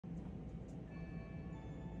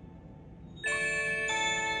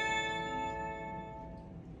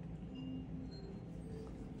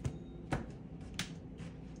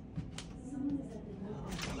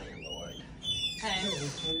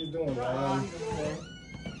doing, man?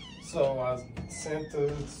 So I sent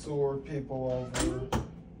the sewer people over.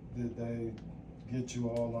 Did they get you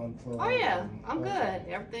all unplugged? Oh yeah, I'm good.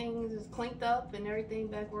 Everything is cleaned up and everything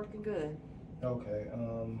back working good. Okay.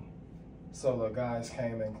 So the guys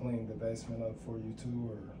came and cleaned the basement up for you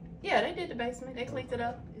too, or? Yeah, they did the basement. They cleaned it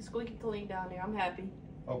up. It's squeaky clean down there. I'm happy.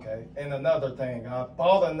 Okay. And another thing, I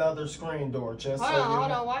bought another screen door just Hold so on, you hold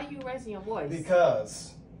know. on. Why are you raising your voice?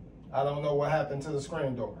 Because I don't know what happened to the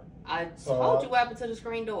screen door. I told you what happened to the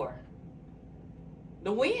screen door.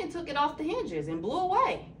 The wind took it off the hinges and blew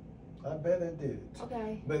away. I bet it did.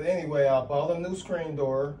 Okay. But anyway, I bought a new screen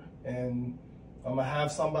door and I'm gonna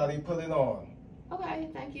have somebody put it on. Okay,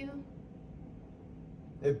 thank you.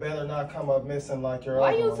 It better not come up missing like your Why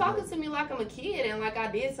other you one talking did. to me like I'm a kid and like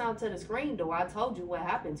I did something to the screen door? I told you what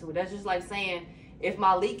happened to it. That's just like saying if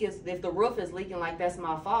the roof is leaking, like that's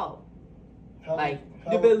my fault. The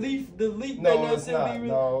leak. No, it's not.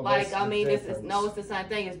 No, like I mean, it's it's the same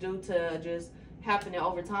thing. It's due to just happening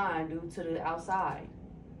over time due to the outside.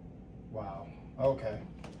 Wow. Okay.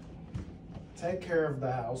 Take care of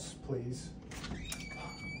the house, please.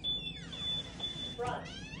 Front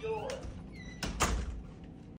door.